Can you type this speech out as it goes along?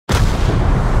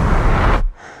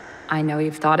I know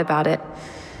you've thought about it.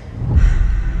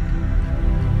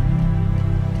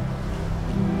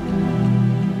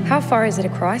 How far is it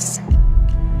across?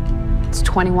 It's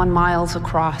 21 miles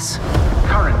across.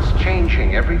 Currents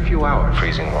changing every few hours.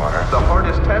 Freezing water. The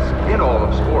hardest test in all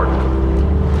of sport.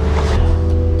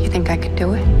 You think I could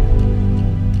do it?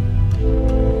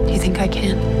 Do you think I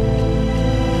can?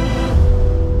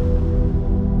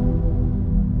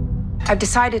 I've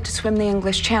decided to swim the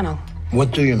English Channel.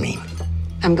 What do you mean?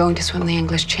 I'm going to swim the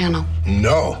English Channel.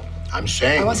 No, I'm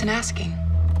saying... I wasn't asking.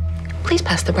 Please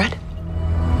pass the bread.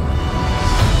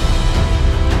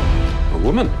 A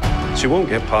woman. She won't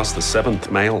get past the 7th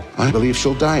male. I believe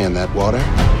she'll die in that water.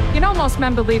 You know, most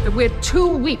men believe that we're too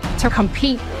weak to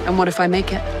compete. And what if I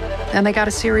make it? Then they got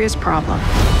a serious problem.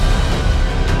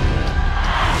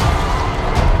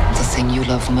 The thing you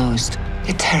love most,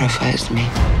 it terrifies me.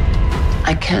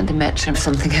 I can't imagine if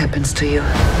something happens to you.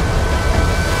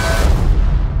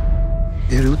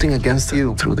 They're rooting against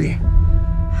you, Trudy.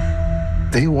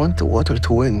 They want the water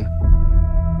to win.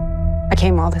 I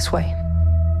came all this way.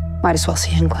 Might as well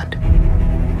see England.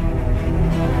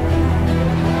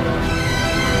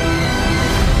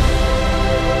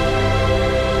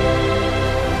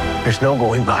 There's no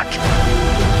going back.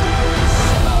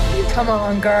 Come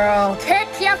on, girl. Kick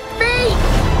your feet!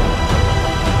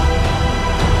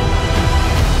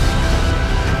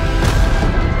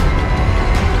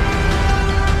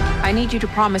 I need you to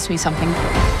promise me something.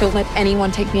 Don't let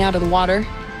anyone take me out of the water,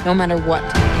 no matter what.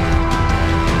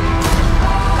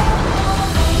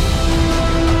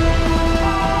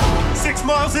 6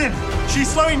 miles in. She's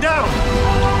slowing down.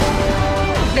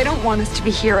 They don't want us to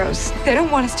be heroes. They don't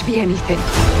want us to be anything.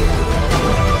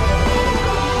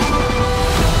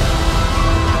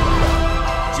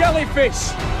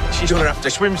 Jellyfish. She's gonna have to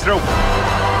swim through.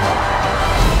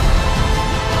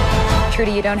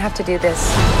 Trudy, you don't have to do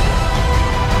this.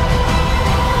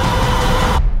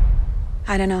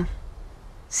 I don't know.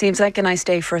 Seems like a nice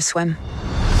day for a swim.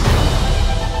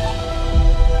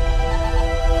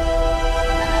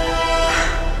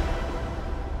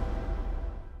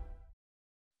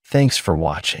 Thanks for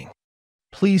watching.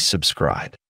 Please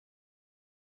subscribe